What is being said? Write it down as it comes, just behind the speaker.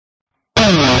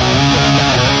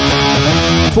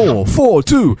4, 4,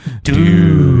 2,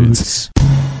 dudes.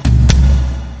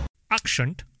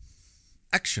 Action.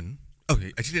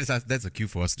 Okay, actually that's a cue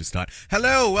for us to start.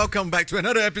 Hello, welcome back to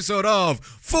another episode of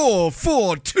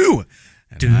 442.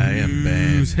 And I am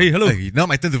Ben. Hey, hello. Hey, now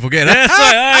my turn to forget. That's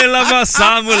right. I love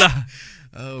Samula.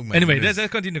 Oh my Anyway, goodness.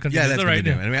 let's continue. Yeah, let's All right,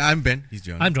 continue. yeah. Anyway, I'm Ben. He's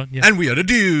John. I'm John, yeah. And we are the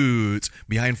dudes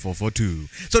behind 442.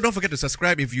 So don't forget to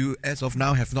subscribe if you, as of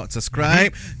now, have not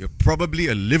subscribed. You're probably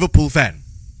a Liverpool fan.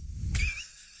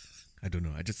 I don't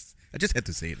know. I just had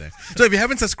to say it there. So if you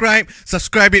haven't subscribed,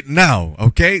 subscribe it now.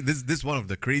 Okay, this is one of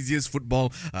the craziest football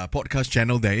podcast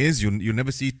channel there is. You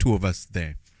never see two of us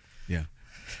there. Yeah,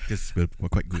 because we're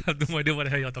quite good. I have no idea what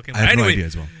the hell you're talking I about. have no Anyway, idea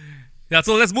as well. yeah,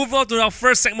 so let's move on to our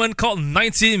first segment called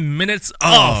 90 Minutes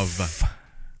Of.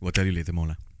 We'll tell you later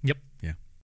more. Yep. Yeah.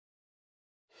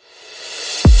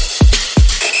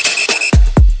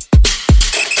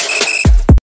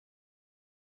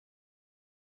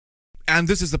 And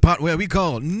this is the part where we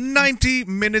call 90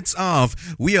 Minutes Of.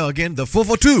 We are again the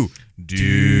 442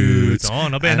 dudes. Oh,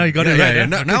 not bad. Now you got it right.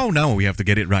 Yeah. Yeah. Now we have to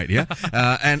get it right, yeah?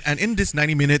 And in this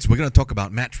 90 minutes, we're going to talk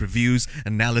about match reviews,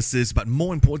 analysis, but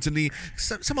more importantly,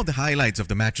 some of the highlights of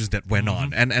the matches that went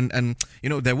on. And you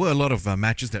know, there were a lot of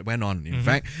matches that went on. In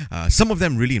fact, some of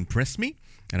them really impressed me.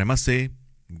 And I must say,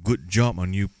 good job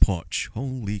on you, Poch.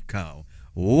 Holy cow.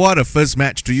 What a first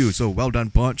match to you. So well done,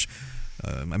 Poch.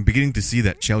 I'm beginning to see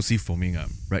that Chelsea forming up.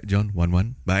 Right, John?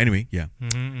 1-1. But anyway, yeah.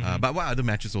 But what other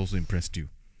matches also impressed you?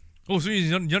 Oh, so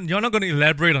you're not going to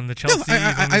elaborate on the Chelsea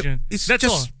it's That's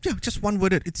just, all. Yeah, just one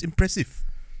worded. It's impressive.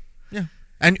 Yeah.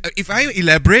 And if I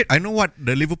elaborate, I know what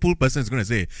the Liverpool person is going to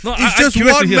say. No, it's I'm just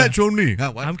curious to one hear. match only.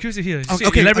 Huh, what? I'm curious to hear.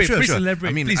 Okay, elaborate. sure, Please sure. elaborate.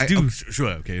 I mean, Please do.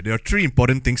 sure. Okay, there are three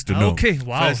important things to know. Okay,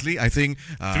 wow. Firstly, I think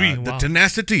Three, the wow.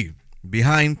 tenacity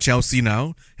behind Chelsea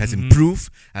now has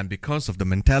improved, and because of the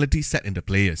mentality set in the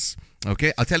players.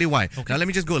 Okay, I'll tell you why. Now, let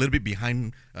me just go a little bit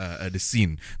behind the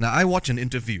scene. Now, I watched an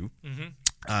interview.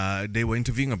 They were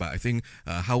interviewing about, I think,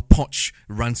 how Poch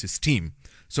runs his team.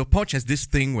 So Poch has this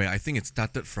thing where I think it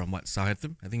started from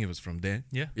Southampton. I think it was from there.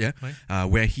 Yeah. Right.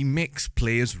 Where he makes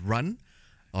players run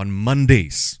on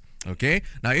Mondays. Okay.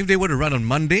 Now, if they were to run on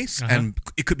Mondays, and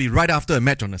it could be right after a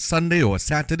match on a Sunday or a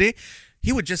Saturday,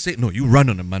 he would just say, "No, you run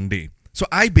on a Monday." So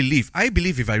I believe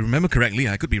if I remember correctly,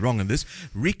 I could be wrong on this,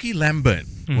 Ricky Lambert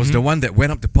was the one that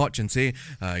went up to Poch and say,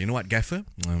 you know what, Gaffer,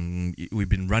 we've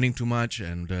been running too much,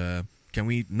 and can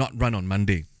we not run on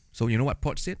Monday? So you know what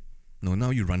Poch said? No,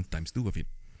 now you run times 2 of it.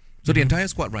 So the entire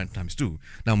squad ran times 2.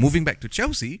 Now moving back to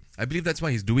Chelsea, I believe that's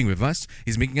what he's doing with us.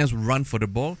 He's making us run for the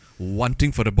ball,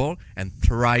 wanting for the ball, and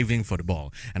thriving for the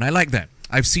ball. And I like that.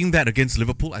 I've seen that against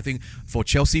Liverpool. I think for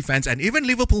Chelsea fans and even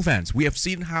Liverpool fans, we have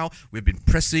seen how we've been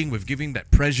pressing, we've giving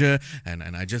that pressure, and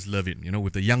I just love it, you know,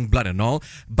 with the young blood and all.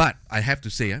 But I have to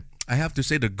say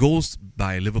the goals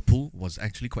by Liverpool was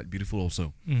actually quite beautiful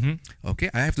also. Okay,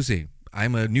 I have to say,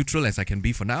 I'm a neutral as I can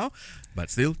be for now, but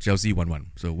still, Chelsea 1-1.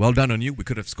 So well done on you. We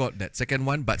could have scored that second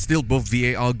one, but still both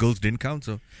VAR goals didn't count.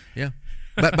 So yeah,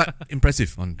 but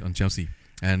impressive on Chelsea.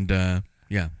 And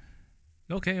yeah.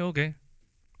 Okay.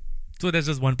 So that's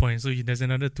just 1 point. So there's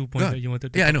another 2 points that you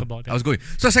wanted to I talk know. about. I was going.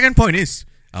 So second point is,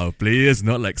 our players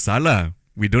not like Salah.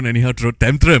 We don't anyhow throw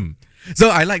tantrum.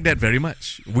 So I like that very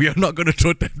much. We are not going to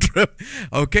throw tantrum.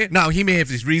 Okay. Now he may have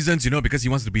his reasons, you know, because he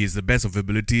wants to be the best of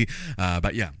ability.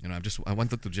 But yeah, you know, I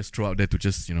wanted to just throw out there to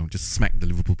just smack the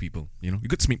Liverpool people. You know, you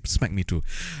could smack me too.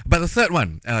 But the third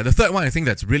one I think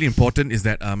that's really important is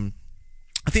that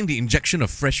I think the injection of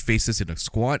fresh faces in the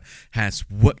squad has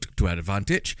worked to our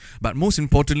advantage. But most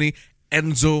importantly,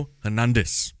 Enzo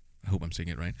Hernandez. I hope I'm saying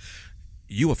it right.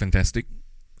 You are fantastic.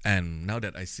 And now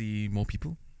that I see more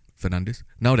people, I'm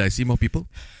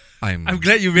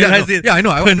glad you realized it. Yeah, I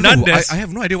know. Hernandez. I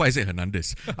have no idea why I said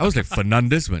Hernandez. I was like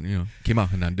Fernandez, but came out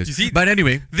Hernandez. You see, but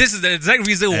anyway, this is the exact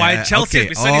reason why Chelsea has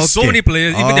been signing so okay, many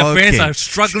players. Even their fans okay. are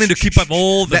struggling to keep up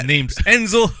all the names.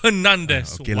 Enzo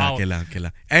Hernandez. Okay, wow.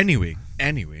 Anyway.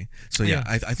 So yeah,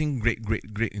 I think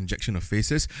great injection of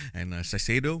faces. And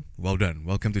Saicedo, well done.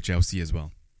 Welcome to Chelsea as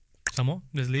well. Some more?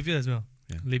 There's Livia as well.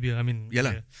 Yeah. Livia, I mean.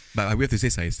 Yeah. But we have to say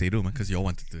Saicedo, because you all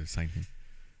wanted to sign him.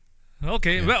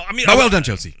 Okay, Yeah. well, I mean, but well done,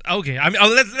 Chelsea. Okay, I mean,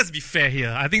 let's be fair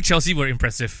here. I think Chelsea were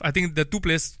impressive. I think the two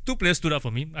players stood out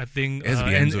for me. I think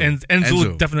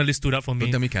Enzo definitely stood out for me.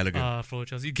 Don't tell me Gallagher. For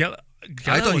Chelsea,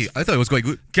 I thought it was quite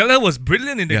good. Gallagher was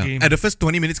brilliant in the game. At the first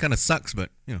 20 minutes, kind of sucks, but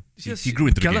he grew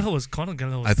into the game. Conor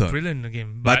Gallagher was brilliant in the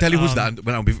game. But I tell you who's that.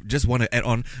 When I just want to add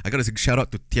on, I got to shout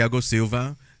out to Thiago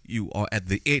Silva. You are at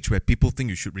the age where people think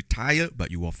you should retire, but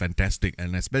you are fantastic,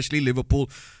 and especially Liverpool.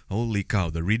 Holy cow!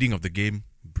 The reading of the game,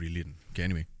 brilliant. Okay,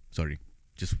 anyway. Sorry.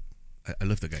 Just I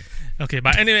love the guy. Okay,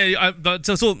 but anyway,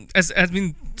 as I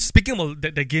mean, speaking about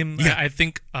the game, I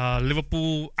think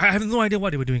Liverpool. I have no idea what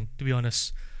they were doing, to be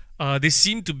honest. They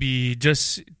seem to be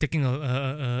just taking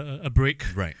a break,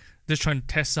 right? Just trying to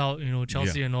test out,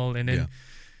 Chelsea and all, and then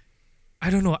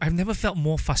I don't know. I've never felt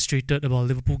more frustrated about a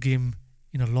Liverpool game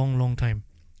in a long, long time.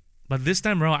 But this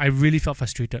time around, I really felt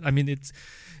frustrated. I mean,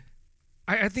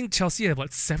 I think Chelsea had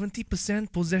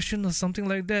 70% possession or something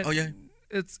like that. Oh yeah.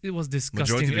 It was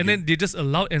disgusting, and then they just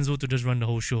allowed Enzo to just run the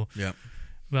whole show. Yeah.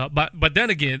 Well, but then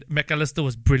again, McAllister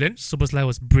was brilliant. Szoboszlai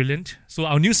was brilliant. So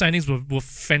our new signings were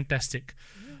fantastic.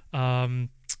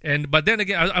 But then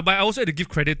again, I also had to give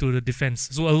credit to the defense.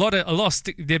 So a lot of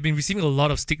stick. They've been receiving a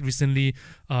lot of stick recently,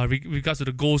 regards to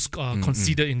the goals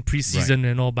conceded in preseason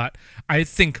and all. But I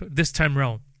think this time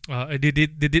around, they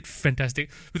did fantastic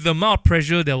with the amount of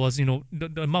pressure there was. The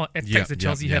amount of attacks that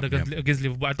Chelsea had against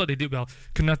Liverpool. I thought they did well.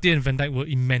 Konate and Van Dijk were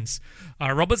immense.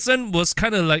 Robertson was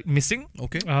kind of like missing.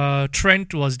 Okay.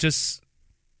 Trent was just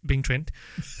being Trent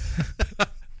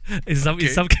in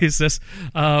some cases.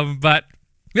 But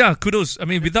yeah, kudos. I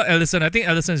mean, without Alisson, I think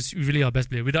Alisson is really our best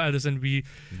player. Without Alisson,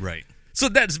 right. So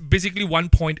that's basically 1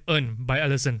 point earned by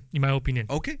Alisson, in my opinion.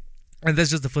 Okay. And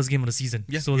that's just the first game of the season.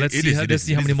 Yeah, so let's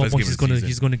see how many more points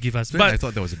he's going to give us. So but I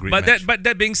thought that was a great match. But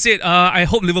that being said, I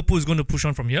hope Liverpool is going to push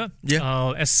on from here.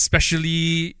 Yeah.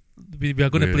 especially we are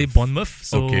going to play Bournemouth,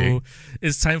 so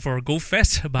it's time for a goal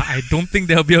fest. But I don't think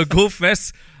there'll be a goal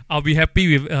fest. I'll be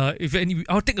happy with if any.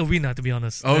 I'll take a win, to be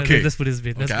honest. Okay. Let's put this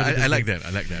bit. I like that.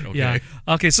 Okay. Yeah.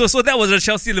 Okay. So that was a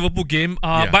Chelsea Liverpool game.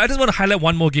 But I just want to highlight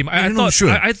one more game.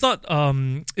 I thought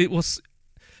it was.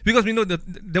 Because we know that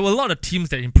there were a lot of teams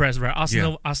that impressed, right?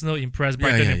 Arsenal impressed,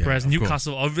 Brighton impressed,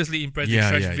 Newcastle obviously impressed,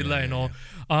 Villa and all.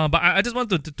 But I just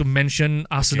wanted to mention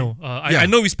Arsenal. I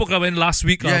know we spoke about it last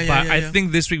week, but I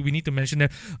think this week we need to mention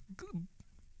that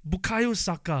Bukayo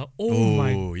Saka. Oh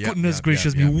my goodness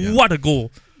gracious me! What a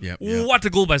goal! What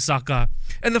a goal by Saka!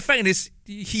 And the fact is,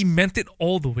 he meant it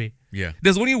all the way. Yeah.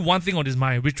 There's only one thing on his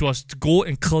mind, which was to go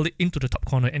and curl it into the top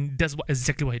corner, and that's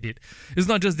exactly what he did. It's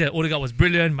not just that Odegaard was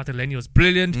brilliant, Martinelli was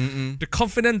brilliant. The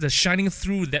confidence that's shining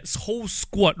through that whole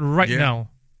squad right now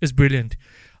is brilliant.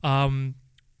 I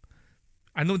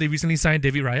know they recently signed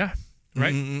David Raya,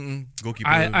 right? Goalkeeper.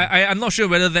 I'm not sure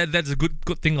whether that's a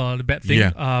good thing or a bad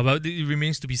thing. But it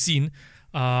remains to be seen.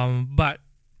 But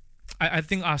I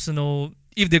think Arsenal,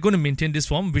 if they're going to maintain this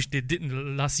form, which they did in the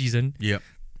last season,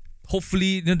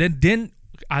 hopefully, then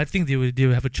I think they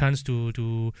will have a chance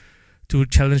to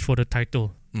challenge for the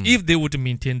title if they were to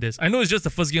maintain this. I know it's just the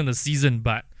first game of the season,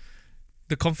 but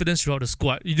the confidence throughout the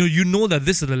squad, you know that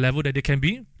this is the level that they can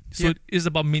be. So it's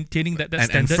about maintaining that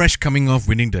standard. And fresh coming off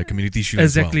winning the Community Shield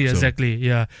exactly, as well. Exactly,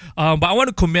 yeah. But I want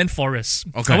to commend Forest.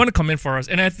 Okay. I want to commend Forest.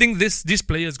 And I think this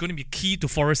player is going to be key to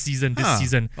Forest season this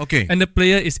season. Okay. And the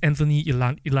player is Anthony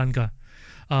Ilanga.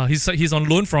 He's on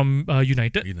loan from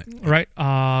United, right?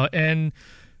 And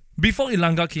before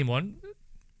Ilanga came on,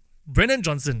 Brennan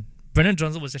Johnson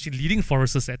was actually leading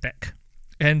Forest's attack.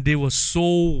 And they were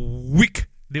so weak.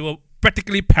 They were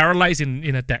practically paralyzed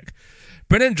in attack.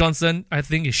 Brennan Johnson, I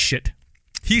think, is shit.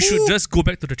 He should just go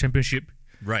back to the Championship.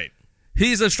 Right.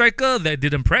 He's a striker that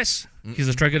didn't press. He's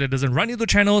a striker that doesn't run into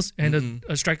channels, and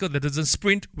a striker that doesn't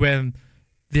sprint when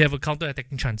they have a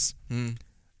counter-attacking chance. And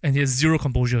he has zero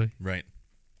composure. Right.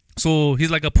 So he's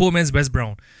like a poor man's Wes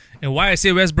Brown. And why I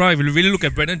say Wes Brown, if you really look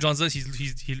at Brennan Johnson,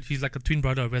 he's like a twin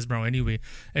brother of Wes Brown anyway.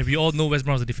 And we all know Wes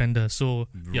Brown is a defender. So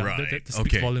that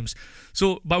speaks volumes.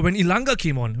 So, but when Ilanga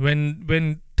came on,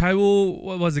 when Taiwo,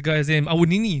 what was the guy's name?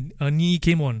 Nini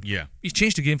came on. Yeah. He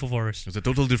changed the game for Forest. It's a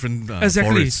total different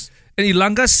exactly. Forest. And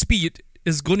Ilanga's speed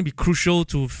is going to be crucial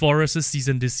to Forest's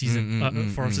season this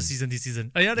season. Forest's season this season.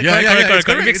 Correct.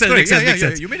 Makes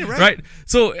sense. You made it right. Right.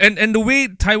 So, and the way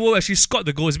Taiwo actually scored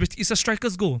the goal is a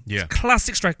striker's goal. Yeah. It's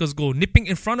classic striker's goal. Nipping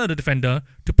in front of the defender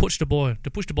to push the ball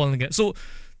in again. So,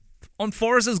 on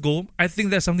Forest's goal, I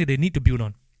think that's something they need to build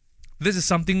on. This is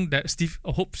something that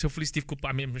hopefully Steve Cooper,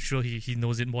 I'm sure he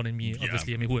knows it more than me,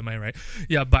 obviously. Who am I, right?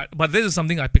 Yeah, but this is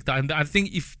something I picked up. And I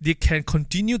think if they can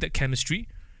continue that chemistry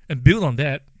and build on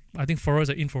that, I think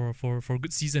Forest are in for a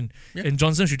good season. Yeah. And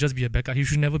Johnson should just be a backup. He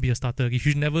should never be a starter. He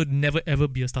should never ever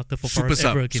be a starter for Forest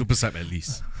ever again. Super sub at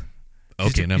least.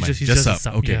 Okay, never mind. Just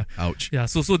sub. Okay, yeah. Ouch. Yeah,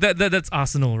 so that's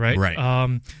Arsenal, right?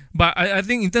 Right. But I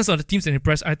think in terms of the teams that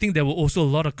impressed, I think there were also a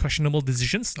lot of questionable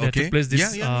decisions that took place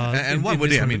this. And what were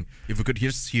they? I mean, if we could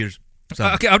hear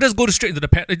Okay, I'll just go straight into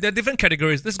the different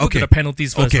categories. Let's go to Okay. the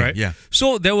penalties first, Okay, right? yeah.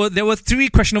 So there were three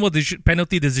questionable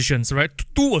penalty decisions, right?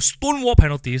 Two were stonewall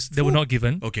penalties that were not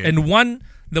given, Okay. and one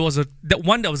that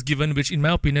was given, which in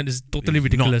my opinion is totally It's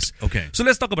ridiculous. not. Okay. So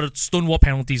let's talk about the stonewall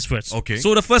penalties first. Okay.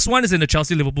 So the first one is in the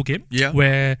Chelsea-Liverpool game, Yeah.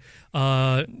 where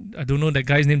I don't know that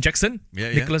guy's name, Jackson.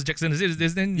 Yeah. Nicholas Jackson. Is it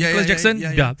his name? Yeah, Nicholas yeah, Jackson.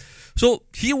 yeah. So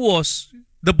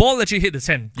the ball actually hit his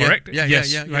hand. Yeah, Correct. yeah,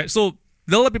 Yes. yeah. Right. So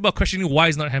a lot of people are questioning why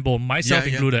it's not handball, myself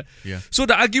Yeah. included. Yeah. So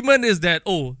the argument is that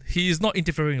he is not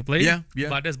interfering in play. Yeah.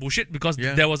 But that's bullshit because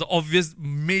Yeah. there was an obvious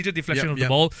major deflection Yeah, of the yeah.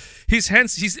 ball. His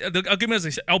hands, the argument is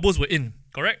his elbows were in.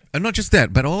 Correct. And not just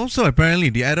that, but also apparently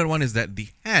the added one is that the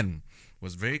hand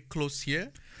was very close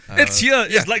here. It's here.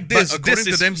 It's like this. But according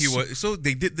This to them, is- so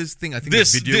they did this thing. I think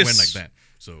This- the video went this. like that.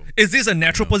 So Is this a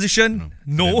natural position?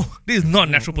 No, this is not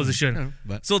a natural position. no,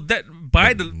 but- so that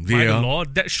by the VAR. law,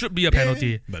 that should be a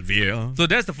penalty. But VAR. So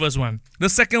that's the first one. The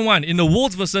second one, in the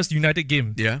Wolves versus United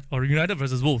game, Yeah. or United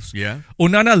versus Wolves, Yeah.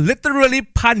 Onana literally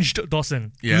punched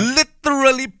Dawson. Yeah.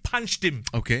 Literally punched him.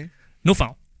 Okay. No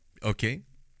foul. Okay.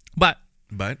 But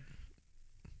But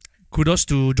kudos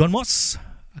to John Moss.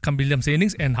 I can't believe I'm saying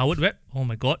things. And Howard Webb. Oh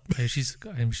my God. I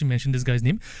actually mentioned this guy's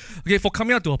name. Okay, for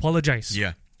coming out to apologize.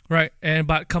 yeah, Right.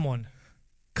 But come on.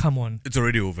 it's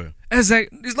already over. It's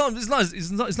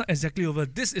not exactly over.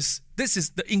 This is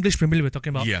the English Premier League we're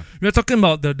talking about. Yeah. We're talking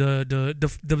about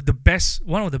the best,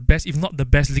 one of the best, if not the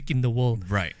best league in the world.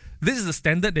 Right. This is the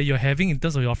standard that you're having in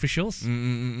terms of your officials.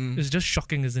 Mm. It's just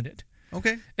shocking, isn't it?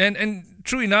 Okay. And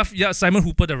true enough, yeah, Simon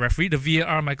Hooper, the referee, the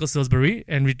VAR, Michael Salisbury,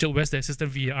 and Richard West, the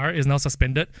assistant VAR, is now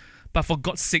suspended. But for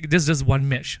God's sake, this is just one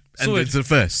match. And So it's the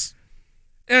first.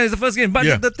 yeah, it's the first game. But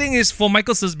Yeah. the thing is, for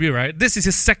Michael Salisbury, right, this is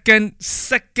his second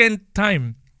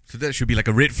time. So that should be like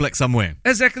a red flag somewhere.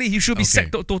 Exactly, he should be Okay.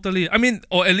 sacked totally. I mean,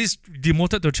 or at least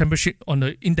demoted to a championship on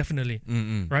the indefinitely,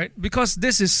 Mm-mm. right? Because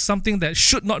this is something that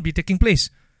should not be taking place.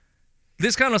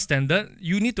 This kind of standard,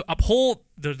 you need to uphold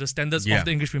the standards Yeah. of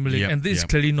the English Premier League, Yep, and this is yep.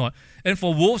 clearly not. And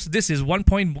for Wolves, this is 1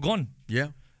 point gone. Yeah.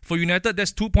 For United,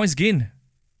 that's 2 points gained.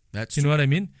 That's You know what I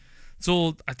mean?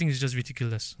 So I think it's just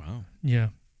ridiculous. wow. Yeah.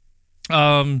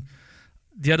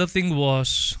 The other thing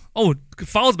was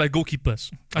fouls by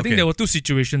goalkeepers. I think Okay. there were two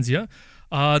situations here.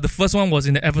 The first one was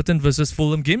in the Everton versus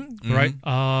Fulham game, Mm-hmm. right?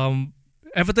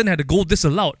 Everton had a goal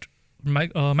disallowed.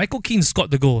 Michael Keane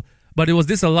scored the goal, but it was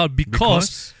disallowed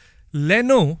because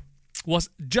Leno was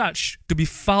judged to be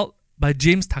fouled by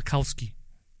James Tarkowski.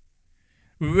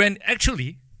 When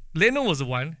actually Leno was the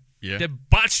one Yeah. that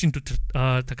barged into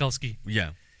Tarkowski.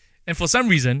 Yeah. And for some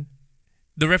reason,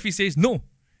 the referee says no.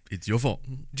 It's your fault.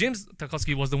 James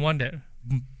Tarkowski was the one that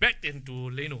backed into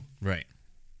Leno. Right.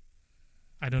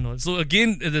 I don't know. So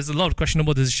again, there's a lot of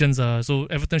questionable decisions. So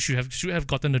Everton should have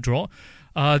gotten the draw.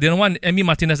 The other one, Emi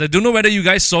Martinez. I don't know whether you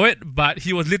guys saw it, but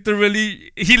he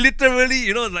literally,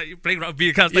 like playing rugby.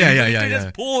 He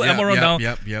just pull Amaron down.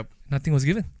 Yep. Nothing was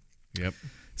given. Yep.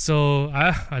 So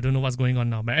I don't know what's going on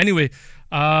now. But anyway,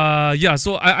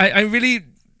 So I really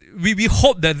we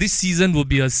hope that this season will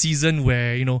be a season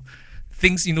where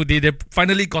things they've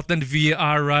finally gotten the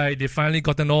VAR right. They've finally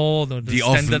gotten all the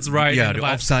standards right. Yeah, and the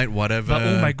but- offside, whatever. But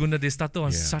oh my goodness, they started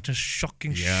on Yeah. such a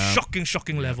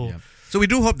shocking level. Yeah. So we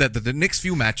do hope that the next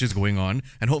few matches going on,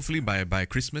 and hopefully by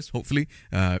Christmas,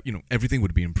 everything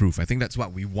would be improved. I think that's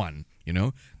what we want.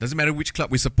 Doesn't matter which club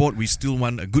we support, we still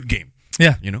want a good game.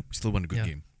 Yeah. We still want a good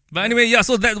game. But anyway,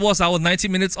 so that was our 90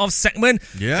 minutes of segment.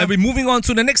 Yeah. And we're moving on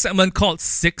to the next segment called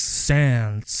Six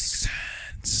Sense.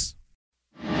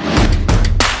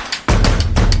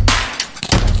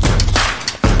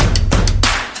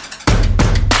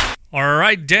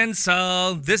 Alright, gents,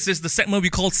 this is the segment we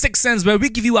call Six Sense, where we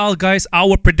give you our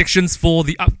predictions for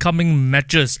the upcoming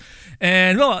matches.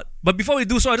 And but before we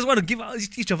do so, I just want to give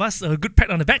each of us a good pat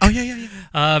on the back. Oh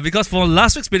yeah. Because for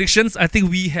last week's predictions, I think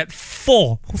we had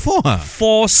four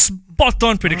spot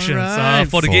on predictions Alright,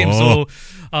 for the game. So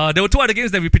there were two other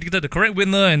games that we predicted the correct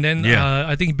winner, and then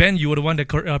I think Ben, you were the one that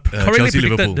correctly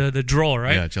predicted the draw,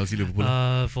 right? Yeah, Chelsea Liverpool.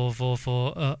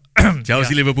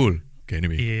 Chelsea Liverpool. Okay,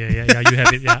 anyway. Yeah, you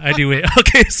have it. Yeah, anyway.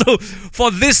 Okay, so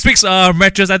for this week's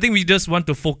matches, I think we just want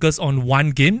to focus on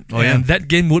one game. And that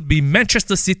game would be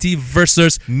Manchester City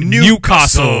versus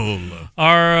Newcastle.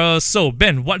 So,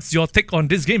 Ben, what's your take on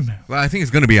this game? Well, I think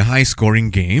it's going to be a high-scoring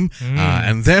game.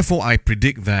 And therefore, I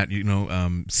predict that,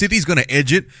 City's going to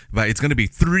edge it, but it's going to be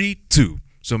 3-2.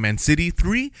 So Man City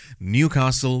 3,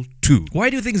 Newcastle 2. Why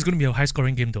do you think it's going to be a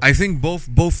high-scoring game, though? I think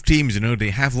both teams, they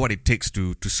have what it takes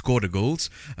to score the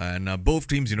goals, and both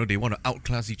teams, they want to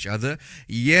outclass each other.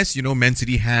 Yes, Man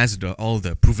City has all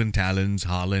the proven talents,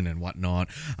 Haaland and whatnot,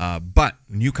 but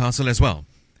Newcastle as well.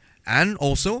 And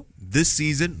also, this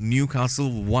season,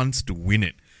 Newcastle wants to win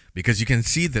it. Because you can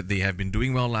see that they have been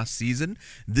doing well last season.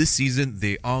 This season,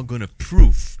 they are going to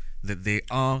prove that they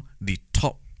are the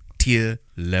top tier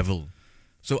level.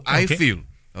 So I feel,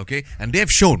 and they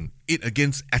have shown it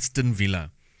against Aston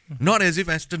Villa. Not as if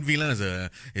Aston Villa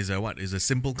is a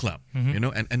simple club,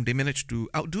 and they managed to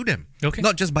outdo them.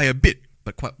 Not just by a bit,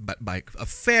 but by a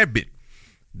fair bit.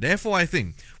 Therefore, I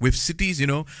think with City's,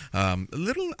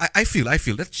 I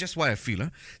feel that's just what I feel.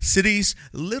 City's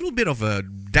little bit of a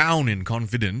down in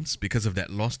confidence because of that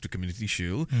loss to Community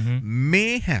Shield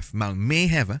may have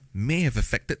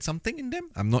affected something in them.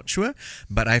 I'm not sure,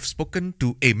 but I've spoken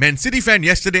to a Man City fan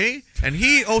yesterday, and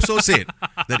he also said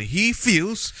that he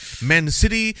feels Man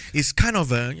City is kind of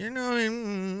a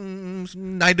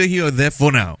neither here or there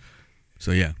for now.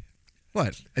 So yeah.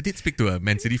 What? I did speak to a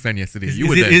Man City fan yesterday. You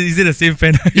were there. Is it the same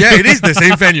fan? Yeah, it is the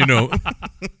same fan,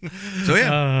 So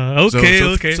yeah.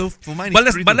 Okay. So for mine, but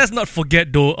let's not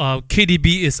forget though.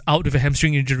 KDB is out with a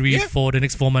hamstring injury for the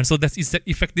next 4 months. So that's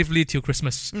effectively till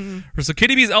Christmas. So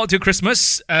KDB is out till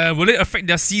Christmas. Will it affect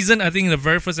their season? I think in the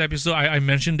very first episode, I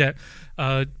mentioned that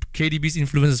KDB's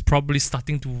influence is probably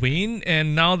starting to wane,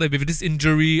 and now that with this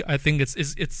injury, I think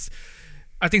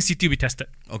I think City will be tested.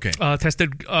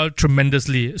 Tested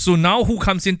tremendously. So now who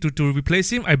comes in to replace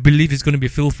him? I believe it's going to be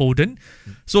Phil Foden.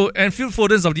 And Phil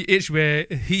Foden's of the age where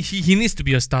he needs to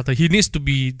be a starter. He needs to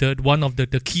be one of the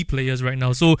key players right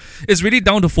now. So it's really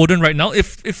down to Foden right now.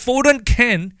 If Foden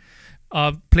can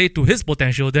play to his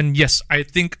potential, then yes, I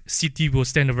think City will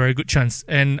stand a very good chance.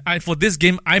 And for this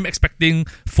game, I'm expecting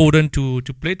Foden to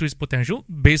play to his potential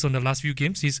based on the last few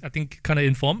games. He's, I think, kind of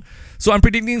in form. So I'm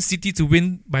predicting City to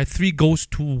win by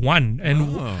 3-1.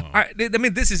 And I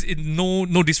mean, this is in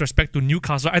no disrespect to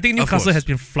Newcastle. I think Newcastle has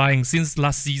been flying since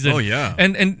last season.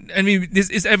 And I mean, this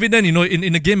is evident.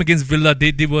 In the game against Villa,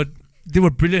 they were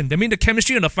brilliant. I mean, the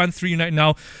chemistry on the front three right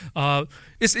now,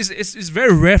 it's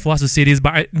very rare for us to say this,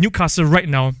 but Newcastle right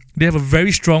now, they have a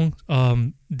very strong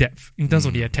depth in terms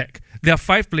of the attack. There are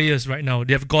 5 players right now.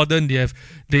 They have Gordon, they have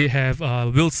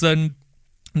Wilson,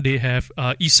 they have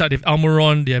Isak, they have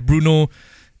Almiron, they have Bruno,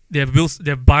 they have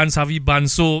Barnes, Harvey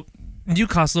Barnes. So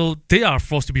Newcastle, they are a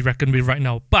force to be reckoned with right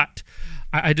now. But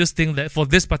I just think that for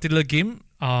this particular game,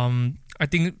 I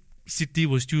think City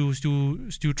will still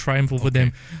triumph over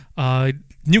them.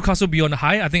 Newcastle be on the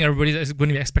high. I think everybody is going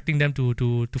to be expecting them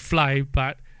to fly,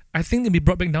 but I think they'll be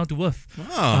brought back down to earth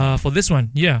for this one.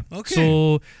 Yeah.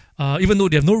 So even though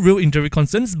they have no real injury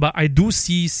concerns, but I do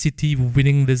see City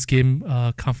winning this game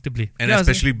comfortably, and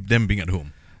especially them being at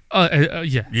home. Of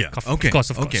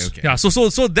course. Okay. Yeah.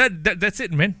 So that's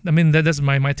it, man. I mean that's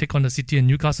my take on the City and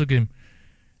Newcastle game.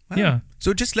 Yeah.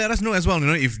 So just let us know as well,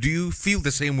 if do you feel the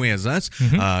same way as us?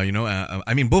 I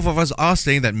mean, both of us are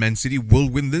saying that Man City will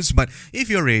win this, but if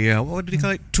you're a, what do they call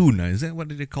it? Tuna? Is that what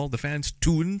do they call the fans?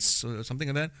 Toons? Or something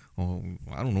like that? Or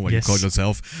I don't know what you call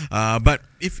yourself. But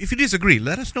if you disagree,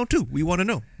 let us know too. We want to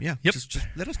know. Yeah. Yep. Just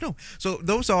let us know. So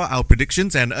those are our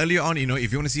predictions. And earlier on,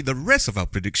 if you want to see the rest of our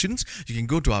predictions, you can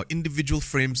go to our individual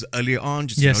frames earlier on.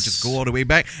 Just go all the way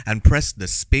back and press the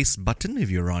space button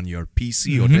if you're on your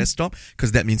PC or desktop,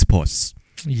 because that means pause.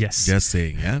 Yes. Just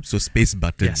saying, yeah. So space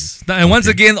button. Yes. And once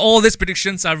again, all these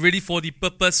predictions are really for the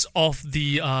purpose of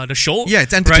the show. Yeah,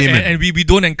 it's entertainment. Right? And we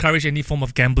don't encourage any form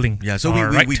of gambling. Yeah, so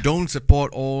we don't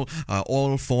support all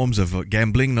forms of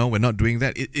gambling. No, we're not doing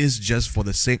that. It is just for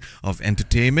the sake of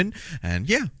entertainment. And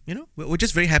yeah, we're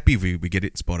just very happy we get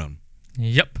it spot on.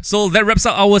 Yep. So that wraps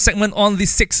up our segment on the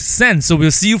Sixth Sense. So we'll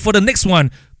see you for the next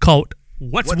one called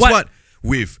What's What?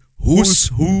 With Who's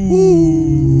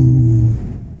Who.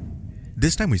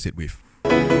 This time we said with.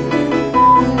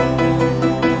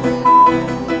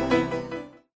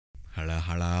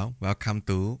 Hello. Welcome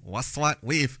to What's What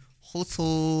with Who's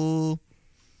Who.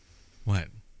 What?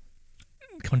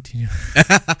 Continue.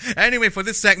 Anyway, for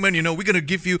this segment, we're going to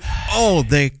give you all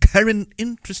the current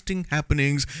interesting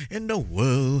happenings in the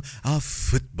world of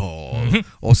football.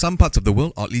 Or some parts of the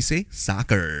world, oddly say,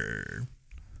 soccer.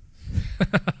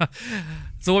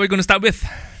 So what are we going to start with?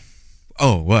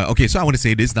 Oh, well, okay, so I want to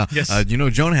say this now. Yes.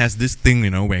 John has this thing,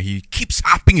 where he keeps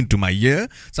harping into my ear.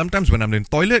 Sometimes when I'm in the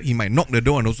toilet, he might knock the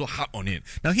door and also harp on it.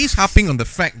 Now, he's harping on the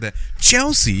fact that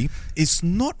Chelsea is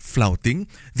not flouting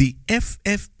the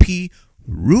FFP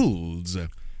rules.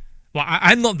 Well,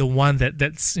 I'm not the one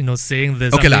that's saying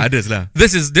this. Okay, others lah.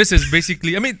 This is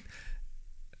basically, I mean,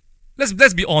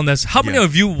 let's be honest. How many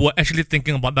of you were actually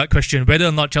thinking about that question, whether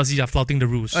or not Chelsea are flouting the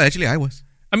rules? Actually, I was.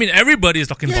 I mean, everybody is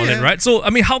talking about it, right? So, I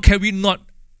mean, how can we not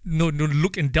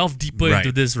look and delve deeper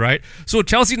into this, right? So,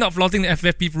 Chelsea not flouting the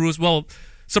FFP rules. Well,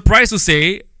 surprised to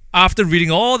say, after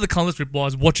reading all the countless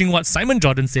reports, watching what Simon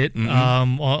Jordan said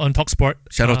on TalkSport.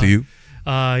 Shout out to you.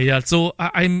 So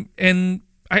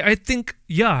I think,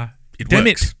 It damn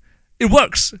works. it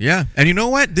works. Yeah, and you know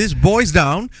what? This boils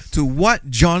down to what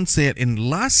John said in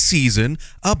last season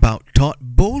about Todd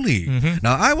Bowley.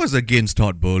 Now, I was against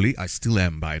Todd Bowley. I still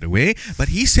am, by the way. But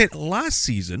he said last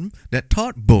season that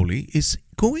Todd Bowley is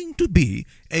going to be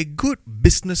a good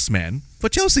businessman for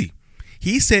Chelsea.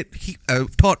 He said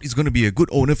Todd is going to be a good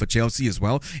owner for Chelsea as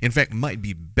well. In fact, might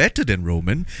be better than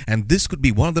Roman. And this could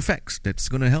be one of the facts that's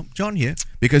going to help John here.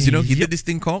 Because, he did this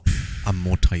thing called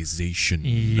amortization.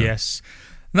 Yes.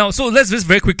 Now, so let's just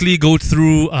very quickly go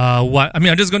through what I'm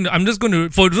just going to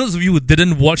for those of you who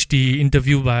didn't watch the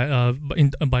interview by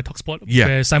TalkSport,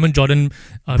 where Simon Jordan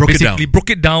basically broke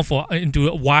it down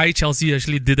into why Chelsea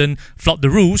actually didn't flout the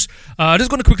rules. Just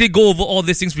going to quickly go over all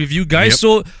these things with you guys.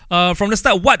 Yep. So from the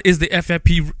start, what is the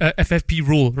FFP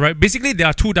rule? Right, basically there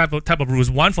are two type of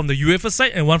rules: one from the UEFA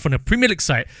side and one from the Premier League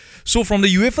side. So from the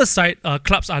UEFA side,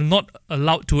 clubs are not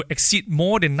allowed to exceed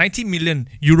more than 90 million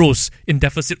euros in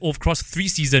deficit across 3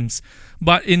 seasons.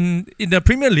 But in the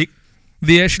Premier League,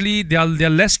 they're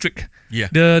less strict. Yeah.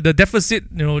 The deficit,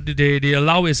 they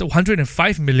allow is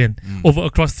 105 million over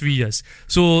across 3 years.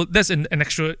 So that's an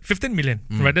extra 15 million,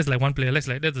 right? That's like one player. That's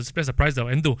the price that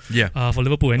Endo. For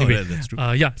Liverpool anyway. Oh, that's true.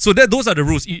 So those are the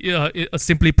rules,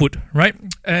 simply put, right?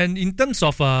 And in terms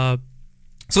of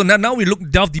so now we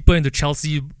delve deeper into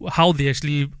Chelsea, how they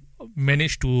actually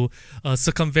managed to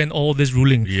circumvent all this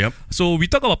ruling. Yep. So we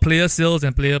talk about player sales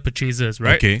and player purchases,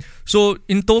 right? Okay. So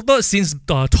in total, since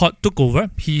Todd took over,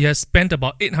 he has spent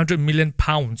about 800 million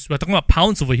pounds. We're talking about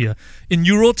pounds over here. In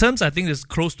euro terms, I think it's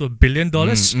close to $1 billion.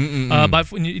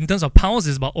 But in terms of pounds,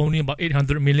 it's only about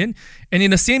 800 million. And in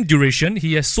the same duration,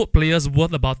 he has sold players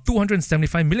worth about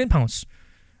 275 million pounds.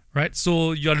 Right?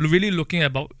 So you're really looking at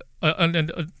about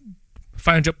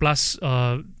 500 plus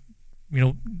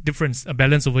difference, a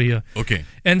balance over here. Okay.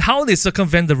 And how they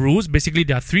circumvent the rules, basically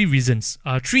there are 3 reasons.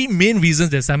 3 main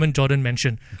reasons that Simon Jordan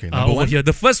mentioned over one. here.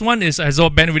 The first one is, as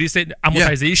Ben already said,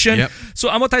 amortization. Yep. So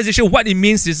amortization, what it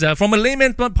means is, from a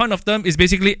layman point of term, is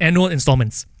basically annual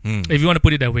installments. If you want to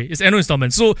put it that way. It's annual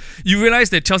installments. So you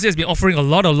realize that Chelsea has been offering a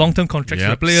lot of long-term contracts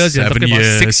for players. You're talking about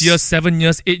 6 years, 7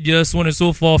 years, 8 years, so on and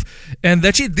so forth. And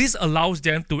actually this allows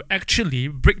them to actually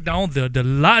break down the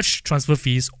large transfer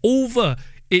fees over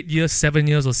 8 years, 7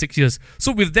 years, or 6 years.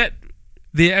 So with that,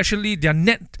 their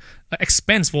net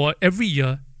expense for every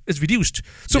year is reduced.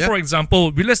 So for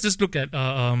example, let's just look at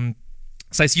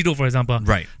Caicedo, for example.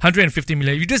 Right. 150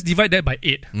 million. You just divide that by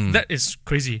 8. That is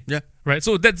crazy. Yeah. Right.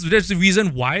 So that's the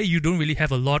reason why you don't really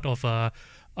have a lot of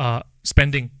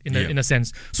spending in a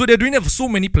sense. So they're doing that for so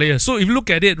many players. So if you look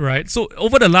at it, right, so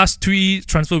over the last 3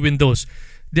 transfer windows,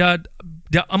 their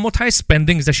amortized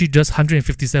spending is actually just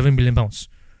 157 million pounds.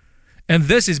 And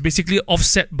this is basically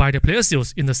offset by the player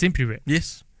sales in the same period.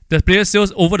 Yes. The player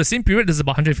sales over the same period is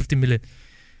about 150 million.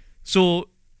 So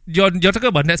you're talking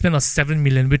about net spend of 7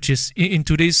 million, which is in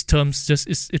today's terms just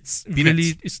it's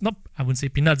really, it's not, I wouldn't say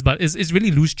peanuts, but it's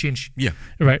really loose change. Yeah.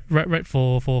 Right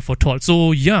for Todd.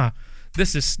 So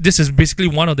this is basically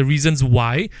one of the reasons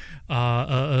why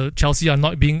Chelsea are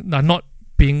not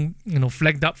being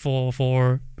flagged up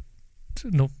for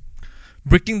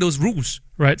breaking those rules,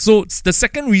 right? So the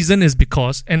second reason is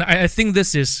because, and I think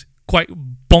this is quite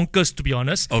bonkers to be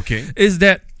honest, is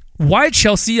that why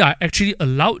Chelsea are actually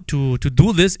allowed to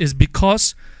do this is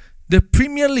because the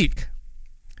Premier League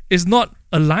is not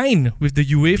aligned with the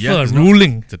UEFA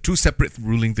ruling. It's a 2 separate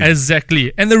ruling things.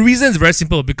 Exactly. And the reason is very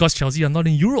simple, because Chelsea are not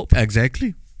in Europe.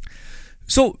 Exactly.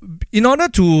 So, in order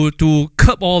to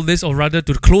curb all this, or rather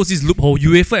to close this loophole,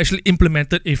 UEFA actually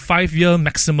implemented a 5-year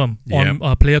maximum on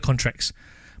player contracts.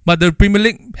 But the Premier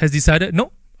League has decided,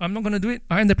 no, I'm not going to do it.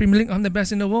 I'm the Premier League. I'm the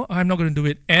best in the world. I'm not going to do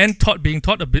it. And being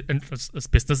Todd, a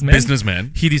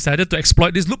businessman, he decided to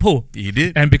exploit this loophole. He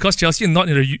did. And because Chelsea is not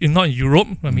in Europe,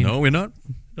 no, we're not.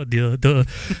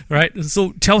 Right?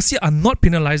 So Chelsea are not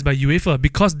penalised by UEFA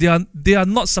because they are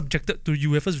not subjected to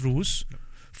UEFA's rules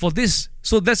for this.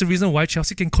 So that's the reason why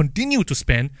Chelsea can continue to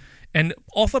spend and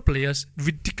offer players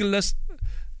ridiculous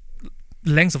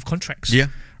lengths of contracts. Yeah.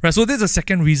 Right. So this is the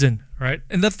second reason, right?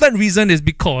 And the third reason is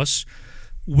because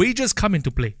wages come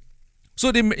into play.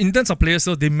 So they, in terms of players,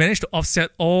 so they managed to offset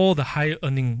all the higher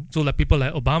earning. So like people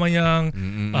like Aubameyang,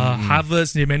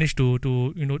 Havertz, they managed to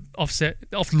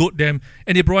offload them,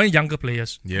 and they brought in younger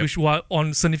players, which were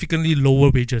on significantly lower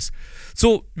wages.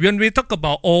 So when we talk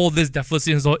about all this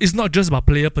deficits, it's not just about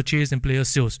player purchase and player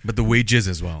sales, but the wages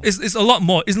as well. It's a lot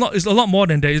more. It's a lot more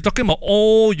than that. You're talking about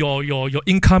all your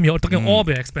income. You're talking all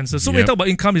your expenses. So when you talk about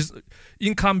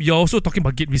income, you're also talking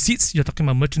about gate receipts. You're talking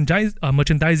about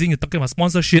merchandising. You're talking about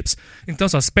sponsorships. In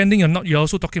terms of spending, you're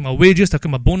also talking about wages,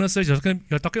 talking about bonuses. You're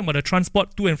talking about the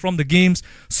transport to and from the games,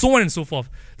 so on and so forth.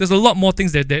 There's a lot more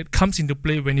things that comes into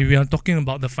play when we are talking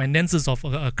about the finances of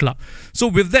a club. So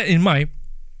with that in mind,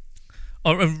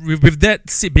 or with that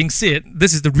being said,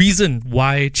 this is the reason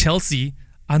why Chelsea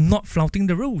are not flouting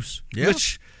the rules. Yeah.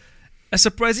 Which, as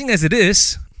surprising as it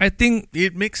is, I think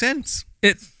it makes sense.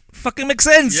 It fucking makes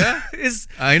sense. Yeah,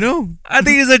 I know. I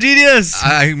think it's a genius.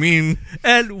 I mean,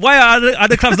 and why are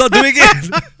other clubs not doing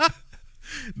it?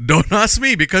 Don't ask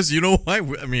me, because you know why?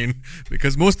 I mean,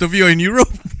 because most of you are in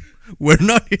Europe. We're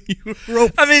not in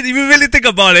Europe. I mean, if you really think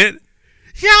about it,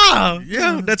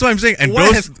 yeah, that's what I'm saying. And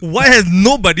why has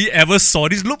nobody ever saw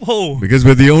this loophole? Because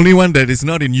we're the only one that is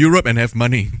not in Europe and have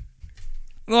money.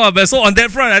 No, but so on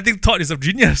that front, I think Todd is a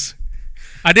genius.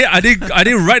 Are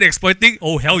they right exploiting?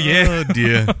 Oh hell yeah! Oh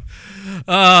dear.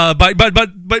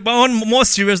 But on more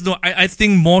serious note, I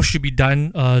think more should be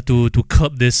done to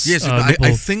curb this. Yes,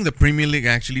 I think the Premier League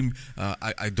actually,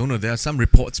 I don't know. There are some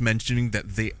reports mentioning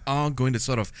that they are going to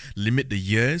sort of limit the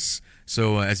years.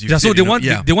 So as you said, so they want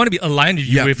to be aligned with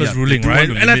UEFA's ruling, right?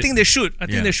 And I think they should.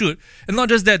 They should. And not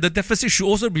just that, the deficit should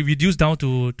also be reduced down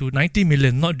to 90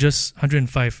 million, not just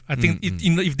 105. I think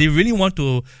if they really want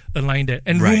to align that,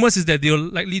 and rumors is that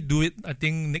they'll likely do it, I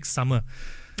think, next summer.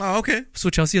 Oh, okay. So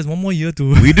Chelsea has one more year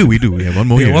to. We do. We have one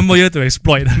more year. One more year to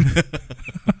exploit.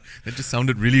 That just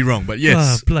sounded really wrong, but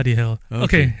yes. Bloody hell.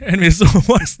 Okay. Anyway, so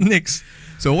what's next?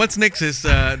 So what's next is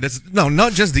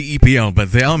not just the EPL,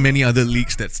 but there are many other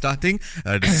leagues that's starting.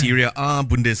 The Serie A,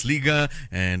 Bundesliga,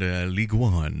 and Ligue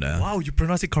 1. Wow, you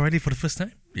pronounced it correctly for the first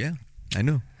time? Yeah, I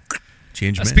know.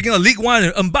 Change, man. Speaking of Ligue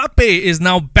 1, Mbappe is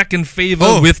now back in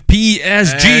favor with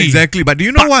PSG. Exactly, but do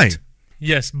you know why?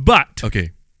 Yes, but...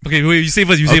 Okay, wait, you say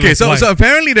first. So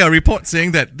apparently there are reports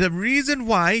saying that the reason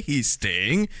why he's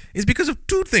staying is because of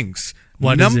two things.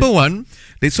 Number one,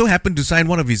 they so happen to sign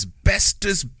one of his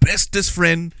bestest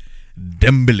friend,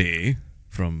 Dembele,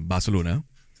 from Barcelona.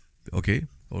 Okay,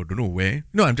 or don't know where.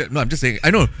 No, I'm just saying.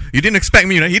 I know you didn't expect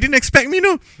me, right? You didn't expect me,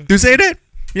 no, to say that.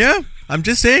 Yeah, I'm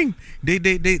just saying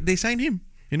they signed him,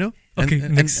 you know. Okay,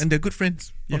 and they're good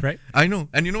friends. Yeah. All right, I know.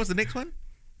 And you know what's the next one?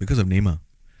 Because of Neymar.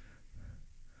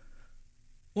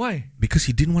 Why? Because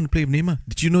he didn't want to play with Neymar.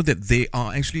 Did you know that they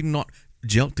are actually not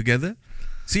gelled together?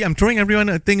 See, I'm throwing everyone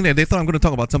a thing that they thought I'm going to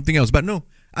talk about something else. But no,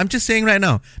 I'm just saying right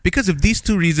now, because of these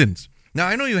two reasons. Now,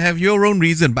 I know you have your own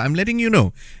reason, but I'm letting you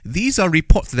know. These are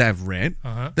reports that I've read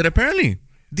that apparently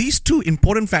these two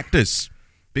important factors,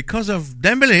 because of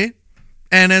Dembele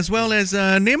and as well as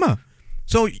Neymar.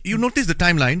 So you notice the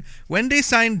timeline. When they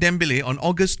signed Dembele on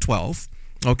August 12th,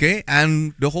 okay,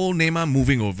 and the whole Neymar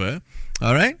moving over,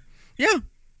 all right? Yeah.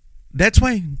 That's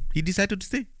why he decided to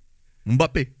stay.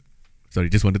 Mbappe. Sorry,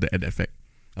 just wanted to add that fact.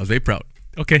 I was very proud.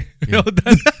 Okay, well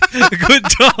done. Good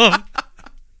job.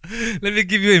 Let me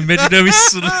give you an imaginary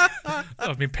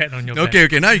pat on your back.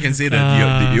 Okay, now you can say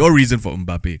that your reason for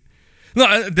Mbappe.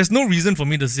 No, there's no reason for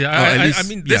me to say. I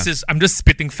mean, I'm just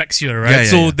spitting facts here, right?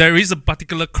 Yeah. There is a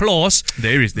particular clause.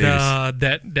 There is.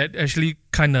 That actually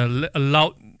kind of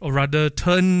allowed, or rather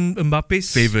turn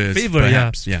Mbappe's favor.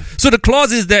 Perhaps, yeah. So the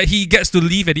clause is that he gets to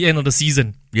leave at the end of the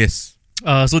season. Yes.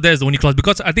 So there's the only clause,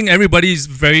 because I think everybody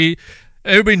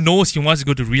knows he wants to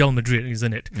go to Real Madrid,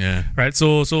 isn't it? Yeah. Right.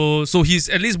 So he's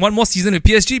at least one more season with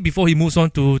PSG before he moves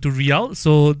on to Real.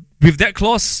 So with that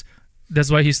clause, that's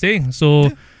why he's staying. So.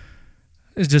 Yeah.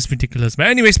 It's just ridiculous. But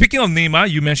anyway, speaking of Neymar,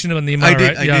 you mentioned about Neymar,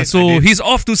 right? I did. He's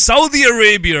off to Saudi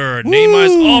Arabia. Woo! Neymar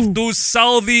is off to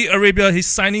Saudi Arabia. He's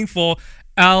signing for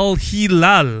Al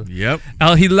Hilal. Yep.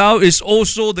 Al Hilal is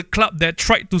also the club that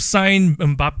tried to sign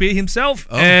Mbappe himself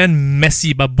and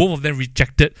Messi, but both of them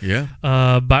rejected. Yeah.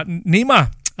 But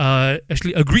Neymar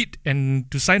actually agreed and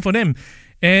to sign for them.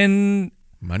 And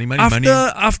money.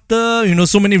 After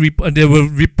so many there were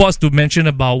reports to mention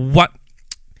about what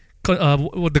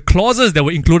the clauses that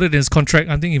were included in his contract.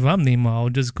 I think if I'm Neymar, I'll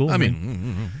just go.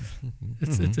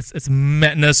 It's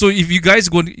madness. So if you guys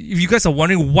are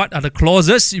wondering what are the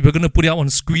clauses, we're going to put it out on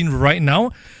screen right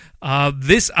now.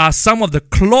 These are some of the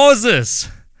clauses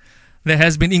that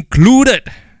has been included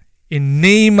in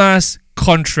Neymar's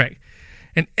contract.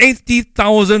 an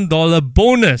 $80,000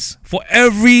 bonus for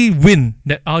every win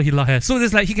that Al Hilal has. So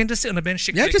there's like he can just sit on the bench,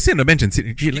 shake. Yeah, leg. just sit on the bench and sit.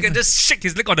 He can just shake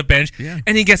his leg on the bench, Yeah.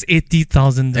 and he gets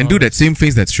 $80,000. And do that same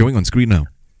face that's showing on screen now.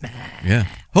 Yeah.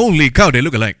 Holy cow, they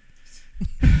look alike.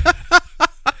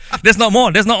 That's not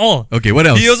more. That's not all. Okay, what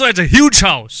else? He also has a huge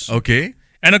house, Okay.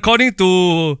 and according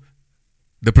to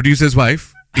The producer's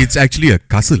wife, it's actually a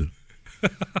castle.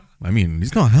 I mean,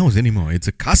 it's not a house anymore. It's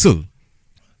a castle.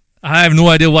 I have no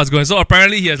idea what's going on. So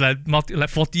apparently he has like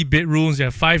 40 bedrooms. He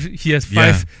has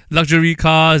five luxury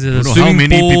cars. There's a Don't know how swimming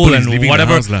many people pool is living and in the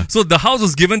whatever. house lah. So the house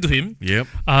was given to him. Yep.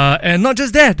 And not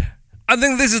just that. I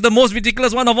think this is the most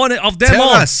ridiculous one of them Tell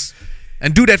all. us.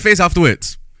 And do that face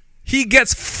afterwards. He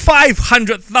gets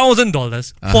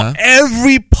 $500,000 Uh-huh. for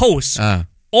every post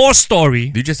or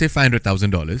story. Did you just say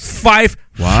 $500,000?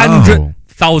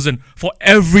 $500,000 for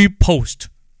every post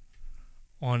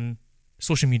on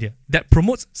social media that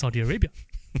promotes Saudi Arabia.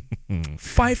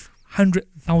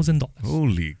 $500,000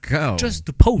 Holy cow. just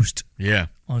to post Yeah.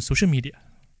 on social media.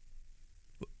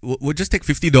 We'll just take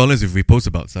 $50 if we post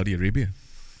about Saudi Arabia.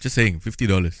 Just saying,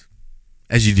 $50.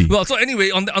 SGD. Well, so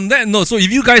anyway, on that note, so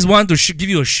if you guys want to give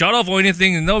you a shout out or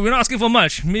anything, no, we're not asking for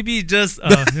much. Maybe just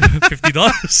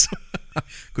 $50.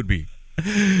 Could be.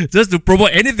 Just to promote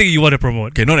anything you want to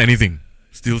promote. Okay, not anything.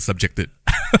 Still subjected.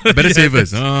 Better save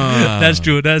us. That's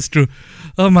true.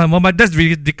 Oh my, that's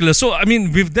ridiculous. So I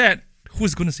mean, with that,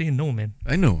 who's gonna say no, man?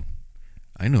 I know.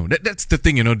 That's the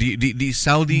thing, the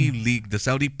Saudi league, the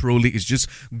Saudi Pro League is just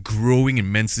growing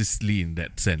immensely in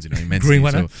that sense, immensely. Growing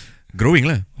what? Growing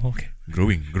lah. Okay.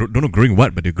 Growing. Don't know growing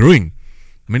what, but they're growing.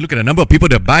 I mean, look at the number of people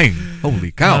they're buying.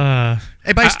 Holy cow.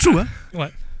 But it's true, huh?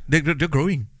 What? They're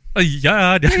growing.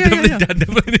 Yeah, they're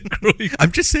definitely growing.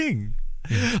 I'm just saying.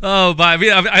 Oh, but I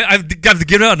mean, I've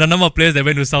given out the number of players that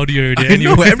went to Saudi already. I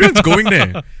know, everyone's going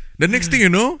there. The next thing you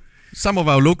know, some of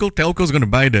our local telcos are going to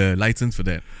buy the license for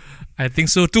that. I think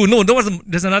so too. No,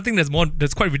 there's another thing that's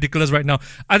quite ridiculous right now.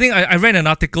 I think I read an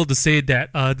article to say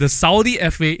that the Saudi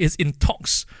FA is in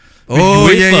talks with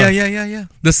UEFA. Yeah.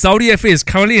 The Saudi FA is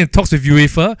currently in talks with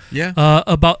UEFA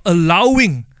about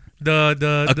allowing the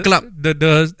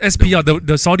SPR,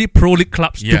 the Saudi Pro League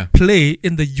clubs to play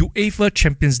in the UEFA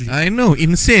Champions League. I know,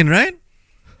 insane, right?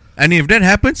 And if that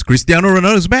happens, Cristiano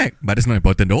Ronaldo is back. But it's not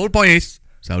important. The whole point is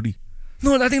Saudi.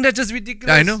 No, I think that's just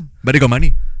ridiculous. I know, but they got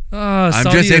money. I'm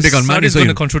just saying they got money. Saudi's going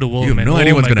to control the world, you man. have no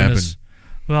idea what's going to happen.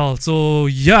 Well, so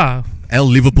yeah.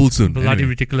 Liverpool soon. Bloody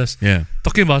ridiculous. Yeah.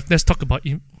 Let's talk about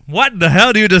what the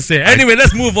hell do you just say? Anyway,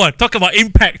 let's move on. Talk about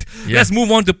impact. Yeah. Let's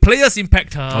move on to players'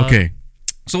 impact. Okay.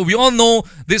 So we all know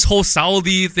this whole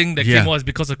Saudi thing that came was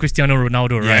because of Cristiano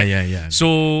Ronaldo, right? Yeah.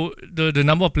 So the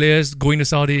number of players going to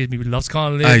Saudi, maybe Love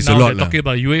Scarlet. It's now a lot they're talking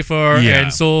about UEFA,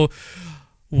 and so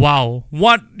wow,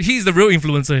 he's the real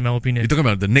influencer in my opinion. You're talking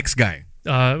about the next guy.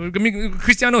 I mean,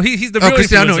 Cristiano, he's the real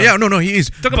Cristiano. influencer. Yeah, no, he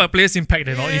is. Talk about players' impact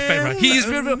and all effect, right? He is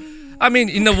real. I mean,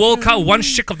 in the World Cup, one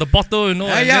shake of the bottle, and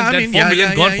then that 4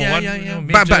 million gone for one.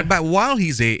 But while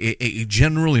he's a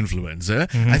general influencer,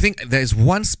 I think there's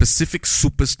one specific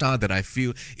superstar that I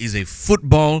feel is a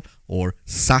football or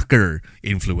soccer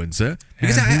influencer.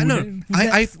 Because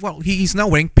he's now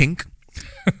wearing pink.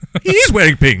 He is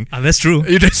wearing pink. That's true.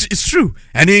 It's true.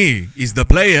 And he is the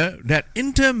player that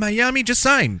Inter Miami just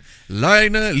signed.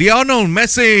 Lionel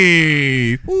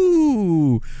Messi.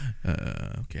 Ooh.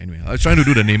 Okay, anyway, I was trying to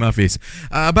do the Neymar face.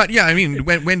 But yeah, I mean,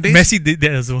 when they... Messi did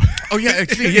that as well. Oh yeah,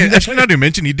 actually now they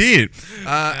mention he did.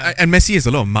 And Messi has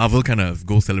a lot of Marvel kind of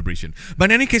goal celebration. But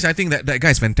in any case, I think that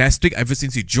guy is fantastic. Ever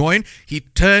since he joined, he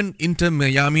turned Inter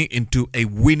Miami into a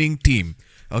winning team.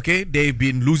 Okay, they've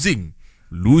been losing.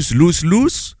 Lose.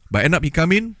 But end up he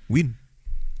come in, win.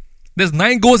 There's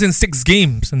 9 goals in 6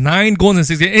 games. 9 goals in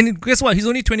 6 games. And guess what? He's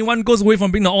only 21 goals away from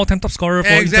being the all-time top scorer for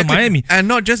Inter Miami. And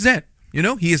not just that.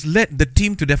 He has led the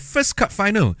team to their first cup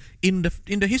final in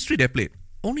the history they played.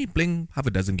 Only playing half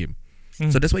a dozen games.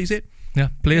 So that's what you said? Yeah,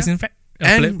 players in fact.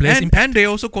 And they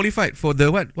also qualified for the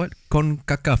what?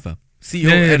 CONCACAF. The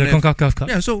CONCACAF Cup.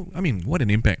 Yeah, so, I mean, what an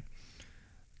impact.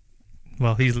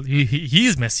 Well, he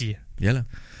is Messi. Yeah.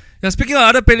 Now, speaking of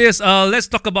other players, let's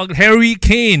talk about Harry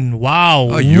Kane. Wow.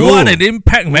 What an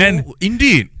impact, man.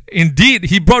 Indeed,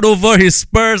 he brought over his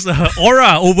Spurs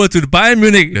aura over to the Bayern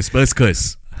Munich. The Spurs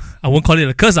curse. I won't call it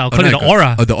a curse, I'll call it the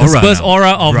aura. The aura. The Spurs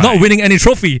aura of not winning any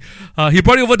trophy. He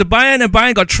brought it over to Bayern, and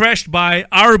Bayern got trashed by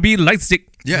RB Leipzig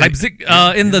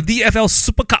in the DFL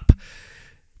Super Cup.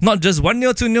 Not just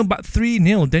 1-0, 2-0, but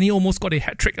 3-0. Then he almost got a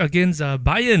hat-trick against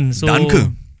Bayern. So,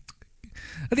 Danke.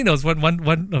 I think there was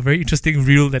one a very interesting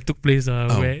reel that took place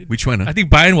where which one? I think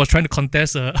Bayern was trying to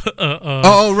contest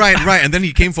Right. And then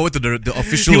he came forward to the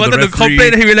official. he wanted the to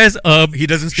complain, and he realized he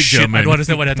doesn't speak shit, German. I don't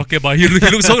understand what they're talking about. He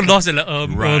looked so lost and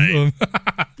Right.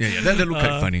 That looked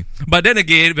quite funny. But then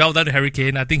again, well done to Harry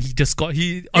Kane. I think he just got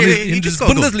in his just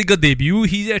got a goal. Bundesliga debut,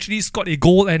 he actually scored a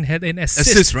goal and had an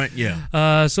assist. Right?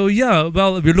 Yeah. So yeah,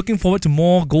 well, we're looking forward to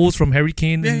more goals from Harry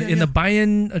Kane in the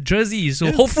Bayern jersey.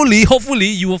 So hopefully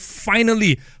you will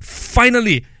finally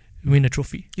win a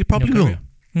trophy. You probably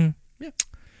will.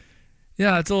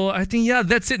 Yeah, so I think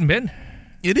that's it, man.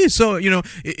 It is. So,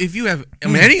 if you have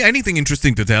anything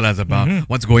interesting to tell us about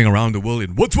what's going around the world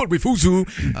in What's What with Fuzu,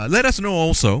 let us know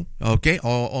also, okay?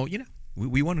 Or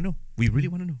we want to know. We really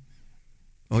want to know.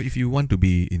 Or if you want to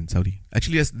be in Saudi.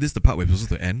 Actually, this is the part where we're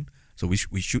supposed to end. So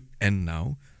we should end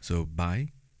now. So bye.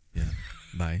 Yeah,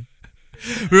 bye.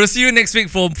 We'll see you next week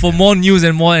for more news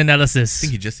and more analysis. I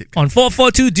think he just said cut. On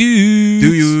 442 Dudes.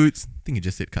 Dudes. I think he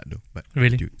just said cut though. But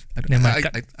really? Dudes. Never mind,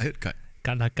 I heard cut.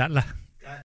 Cut lah.